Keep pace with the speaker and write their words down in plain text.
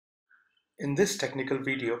In this technical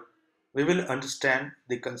video, we will understand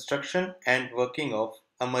the construction and working of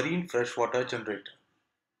a marine freshwater generator.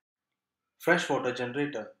 Freshwater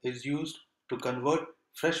generator is used to convert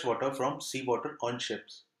freshwater from seawater on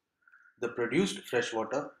ships. The produced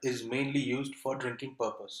freshwater is mainly used for drinking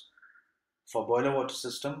purpose, for boiler water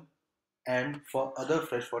system, and for other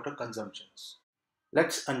freshwater consumptions.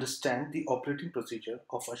 Let's understand the operating procedure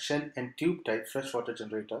of a shell and tube type freshwater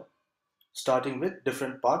generator, starting with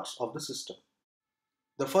different parts of the system.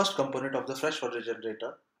 The first component of the freshwater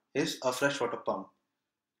generator is a freshwater pump,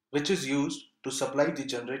 which is used to supply the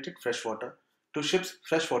generated freshwater to ships'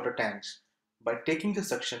 freshwater tanks by taking the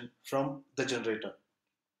suction from the generator.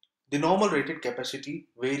 The normal rated capacity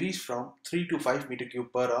varies from 3 to 5 meter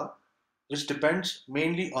cube per hour, which depends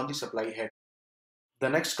mainly on the supply head. The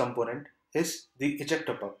next component is the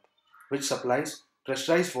ejector pump, which supplies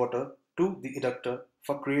pressurized water to the ejector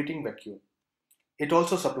for creating vacuum. It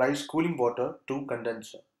also supplies cooling water to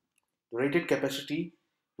condenser. The rated capacity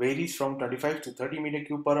varies from 25 to 30 meter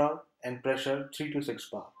cube per hour and pressure 3 to 6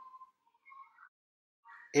 bar.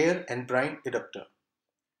 Air and brine adapter.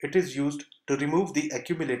 It is used to remove the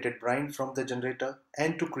accumulated brine from the generator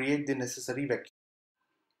and to create the necessary vacuum.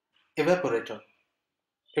 Evaporator.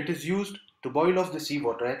 It is used to boil off the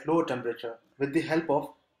seawater at lower temperature with the help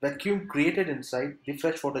of vacuum created inside the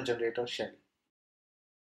freshwater generator shell.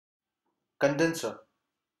 Condenser.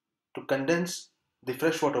 To condense the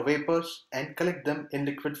freshwater vapors and collect them in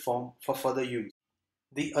liquid form for further use.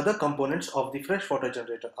 The other components of the freshwater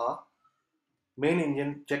generator are main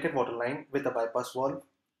engine jacket water line with a bypass valve,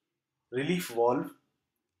 relief valve,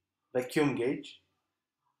 vacuum gauge,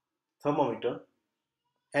 thermometer,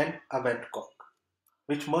 and a vent cock,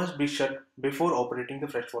 which must be shut before operating the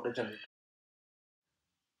freshwater generator.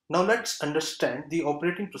 Now let's understand the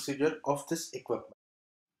operating procedure of this equipment.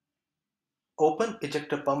 Open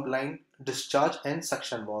ejector pump line, discharge and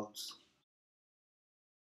suction valves.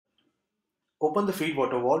 Open the feed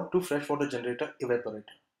water valve to freshwater generator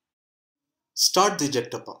evaporator. Start the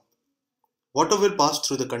ejector pump. Water will pass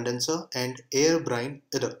through the condenser and air brine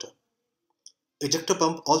adapter. Ejector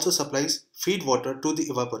pump also supplies feed water to the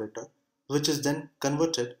evaporator, which is then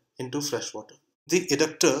converted into fresh water. The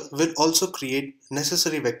adapter will also create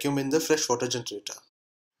necessary vacuum in the freshwater generator.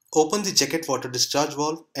 Open the jacket water discharge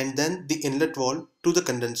valve and then the inlet valve to the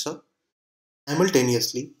condenser.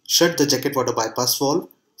 Simultaneously, shut the jacket water bypass valve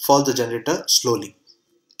for the generator slowly.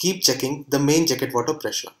 Keep checking the main jacket water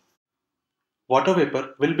pressure. Water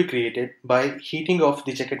vapor will be created by heating of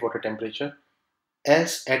the jacket water temperature,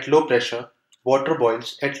 as at low pressure, water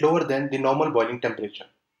boils at lower than the normal boiling temperature.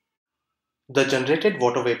 The generated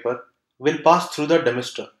water vapor will pass through the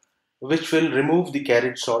demister, which will remove the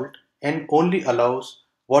carried salt and only allows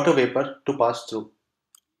water vapor to pass through.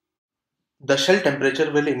 The shell temperature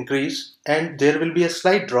will increase and there will be a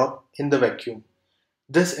slight drop in the vacuum.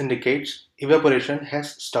 This indicates evaporation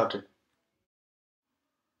has started.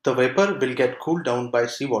 The vapor will get cooled down by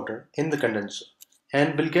seawater in the condenser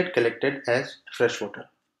and will get collected as freshwater.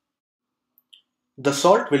 The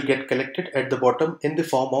salt will get collected at the bottom in the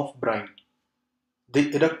form of brine.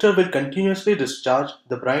 The adapter will continuously discharge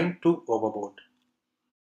the brine to overboard.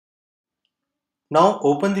 Now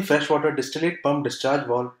open the freshwater distillate pump discharge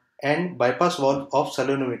valve and bypass valve of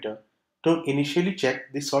salinometer to initially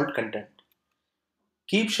check the salt content.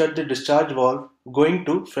 Keep shut the discharge valve going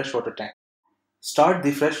to freshwater tank. Start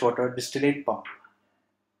the freshwater distillate pump.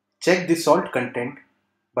 Check the salt content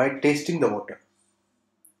by tasting the water.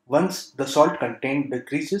 Once the salt content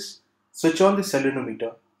decreases, switch on the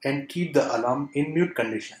salinometer and keep the alarm in mute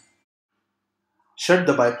condition. Shut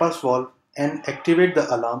the bypass valve and activate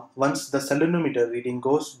the alarm once the salinometer reading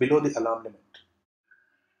goes below the alarm limit.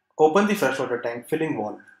 Open the freshwater tank filling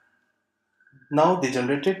valve. Now the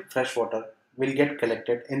generated freshwater will get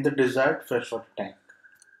collected in the desired freshwater tank.